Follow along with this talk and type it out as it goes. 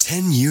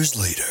10 years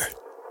later,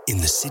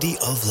 in the city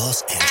of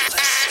Los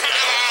Angeles.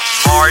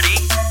 Marty,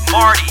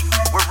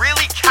 we're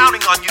really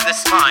counting on you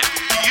this time.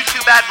 The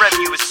YouTube ad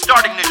revenue is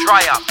starting to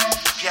dry up.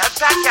 Get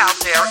back out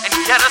there and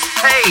get us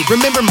paid.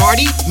 Remember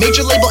Marty?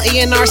 Major label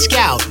A&R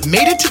scout.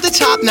 Made it to the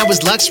top, now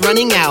his luck's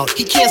running out.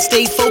 He can't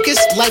stay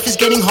focused, life is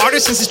getting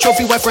harder since his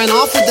trophy wife ran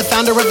off with the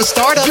founder of a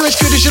startup. You're as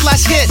good as your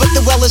last hit, but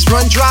the well is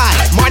run dry.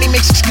 Marty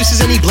makes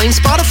excuses and he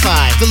blames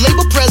Spotify. The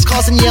label press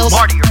calls and yells,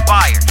 Marty, you're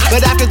fired.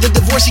 But after the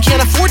divorce, he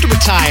can't afford to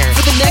retire.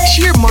 For the next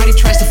year, Marty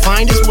tries to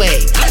find his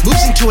way.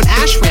 Moves into an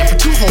ashram for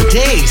 2 whole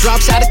days.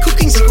 Drops out of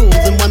cooking school,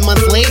 then 1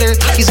 month later,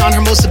 he's on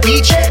Hermosa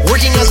Beach,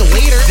 working as a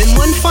waiter. Then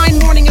one fine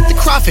morning at the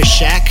Crawfish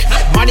Shack,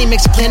 Marty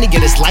makes a plan to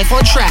get his life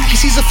on track. He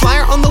sees a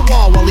flyer on the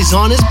wall while he's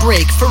on his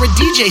break for a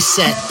DJ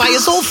set by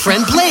his old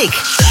friend Blake.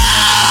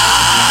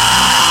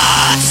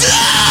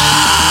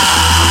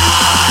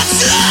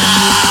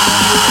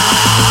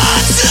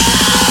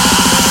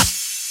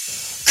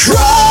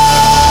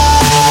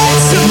 Cry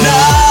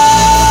tonight,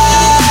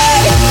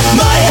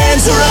 my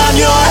hands around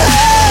your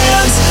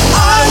hands,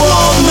 I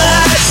won't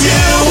let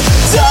you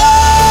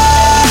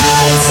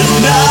die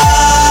tonight.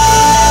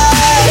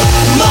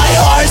 My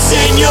heart's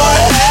in your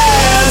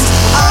hands,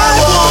 I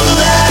won't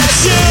let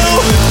you.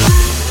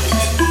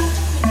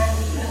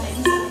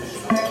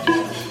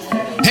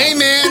 Hey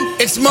man,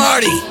 it's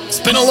Marty. It's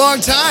been a long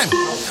time.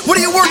 What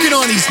are you working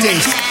on these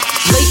days?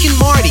 Blake and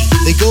Marty,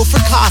 they go for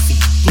coffee.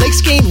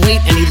 Blake's gained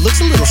weight and he looks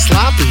a little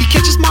sloppy. He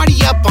catches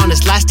Marty up on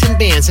his last 10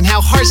 bands and how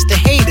Hearts the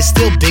Hate is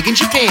still big in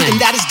Japan. And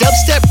that his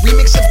dubstep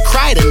remix of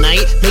Cry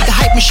Tonight made the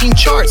Hype Machine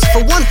charts for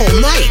 1 whole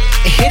night.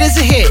 A hit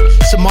is a hit,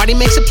 so Marty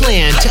makes a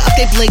plan to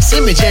update Blake's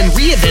image and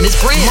reinvent his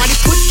brand. Marty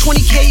put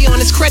 $20K on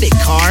his credit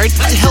card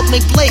to help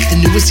make Blake the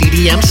newest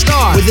EDM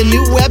star. With a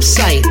new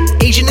website,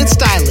 agent and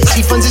stylist,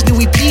 he funds his new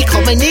EP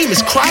called My Name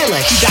is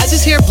Krylex. He dyes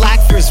his hair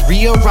black for his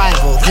Rio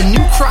rival. The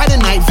new Cry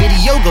Tonight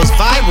video goes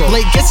viral.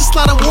 Blake gets a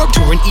slot on Warped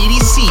Tour in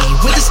EDC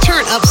with his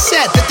turn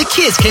upset that the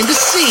kids came to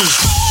see.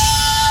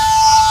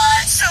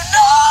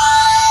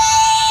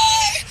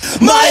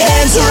 My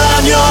hands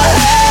around your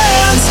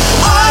hands,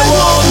 I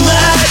won't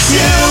let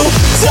you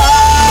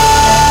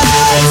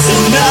die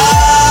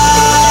tonight.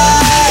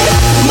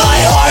 My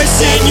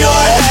heart's in your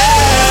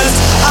hands,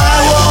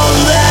 I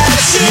won't let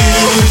you.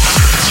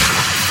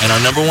 And our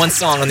 #1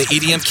 song on the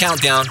EDM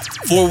Countdown,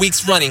 4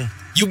 weeks running,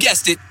 you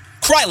guessed it,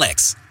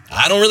 Krylex.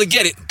 I don't really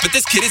get it, but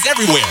this kid is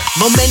everywhere.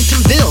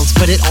 Momentum builds,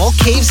 but it all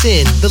caves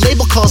in. The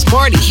label calls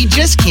Marty, he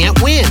just can't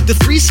win. The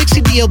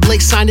 360 deal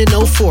Blake signed in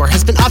 04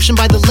 has been optioned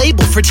by the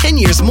label for 10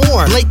 years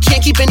more. Blake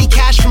can't keep any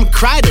cash from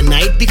Cry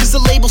Tonight because the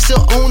label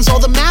still owns all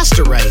the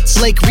master rights.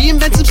 Blake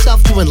reinvents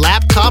himself doing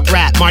laptop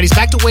rap. Marty's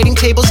back to waiting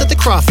tables at the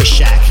Crawfish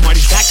Shack.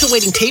 Marty's back to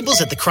waiting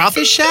tables at the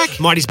Crawfish Shack.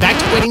 Marty's back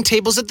to waiting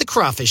tables at the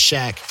Crawfish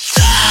Shack.